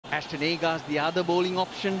Ashton Agar's the other bowling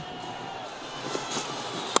option.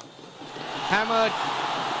 Hammered.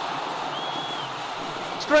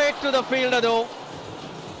 Straight to the fielder though.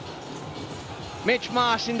 Mitch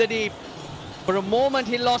Marsh in the deep. For a moment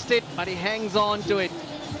he lost it, but he hangs on to it.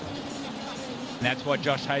 And that's why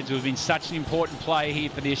Josh Hazlewood has been such an important player here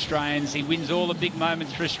for the Australians. He wins all the big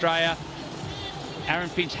moments for Australia. Aaron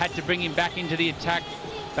Finch had to bring him back into the attack.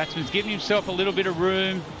 Batsman's given himself a little bit of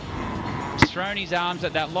room. He's thrown his arms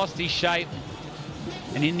at that, lost his shape.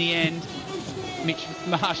 And in the end, Mitch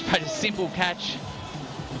Marsh made a simple catch.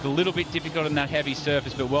 It was a little bit difficult on that heavy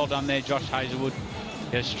surface, but well done there, Josh Hazlewood.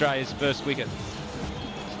 Australia's first wicket.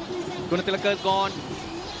 Gunatilaka's gone.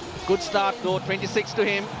 Good start though, 26 to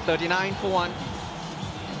him, 39 for 1.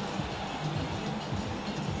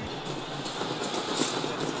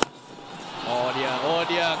 Oh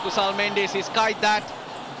dear, Kusal Mendes, he's kite that.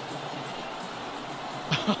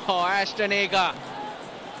 Oh, Ashton Agar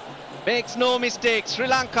makes no mistake. Sri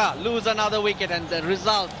Lanka lose another wicket, and the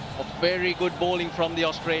result of very good bowling from the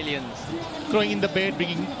Australians. Throwing in the bait,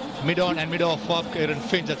 bringing mid-on and mid-off up Aaron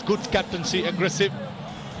Finch. That's good captaincy, aggressive.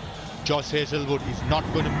 Josh Hazlewood is not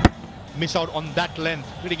going to miss out on that length.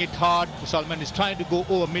 Hitting it hard. Kusal Mendes is trying to go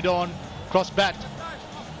over mid-on, cross bat.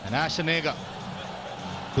 And Ashton Agar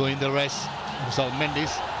doing the rest. Kusal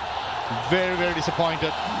Mendes very, very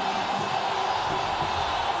disappointed.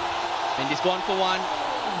 Mendes gone for 1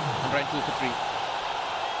 and ran 2 for 3.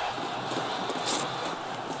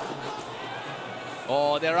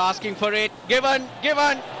 Oh, they're asking for it. Given.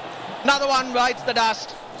 Another one bites the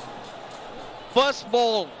dust. First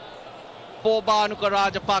ball for Bhanuka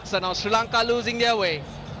Rajapaksa. Now Sri Lanka losing their way.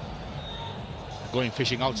 Going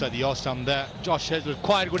fishing outside the off stump there. Josh Hazlewood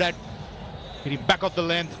quite good at hitting back of the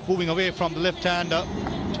length, moving away from the left-hander,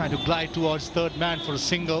 trying to glide towards third man for a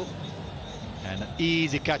single. And an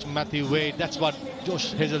easy catch, Matthew Wade. That's what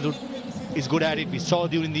Josh Hazlewood is good at it. We saw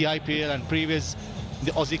during the IPL and previous in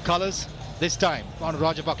the Aussie colours. This time,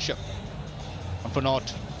 Bhanuka Rajapaksa. And for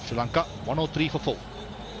naught, Sri Lanka 103 for 4.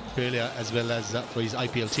 Australia as well as for his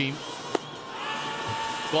IPL team.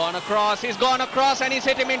 He's gone across and he's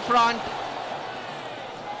hit him in front.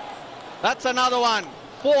 That's another one.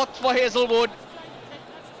 4th for Hazlewood.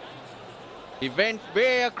 He went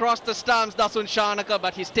way across the stumps, Dasun Shanaka,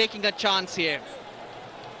 but he's taking a chance here.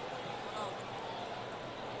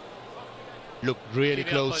 Look really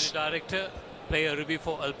close. Director, player review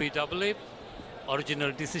for LPW.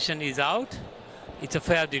 Original decision is out. It's a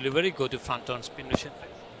fair delivery. Go to front on spin mission.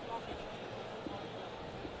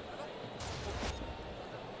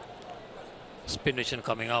 Spin mission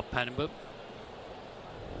coming up, Hannibal.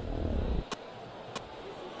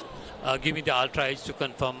 Give me the ultra edge to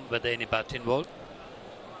confirm whether any bat involved.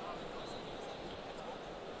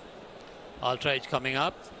 Ultra edge coming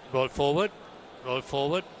up. Roll forward.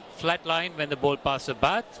 Flat line when the ball passes the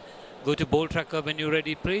bat. Go to ball tracker when you're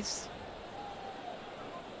ready, please.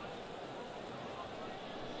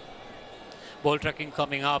 Ball tracking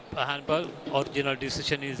coming up, a handball. Original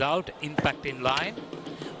decision is out. Impact in line.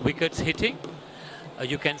 Wickets hitting.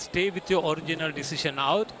 You can stay with your original decision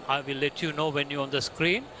out. I will let you know when you're on the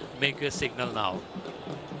screen. Make your signal now.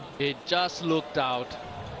 It just looked out.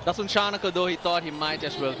 Dasun Shanaka, though, he thought he might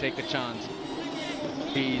as well take a chance.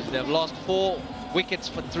 They've lost 4 wickets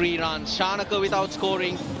for 3 runs. Shanaka without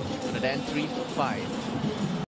scoring, 103 for 5.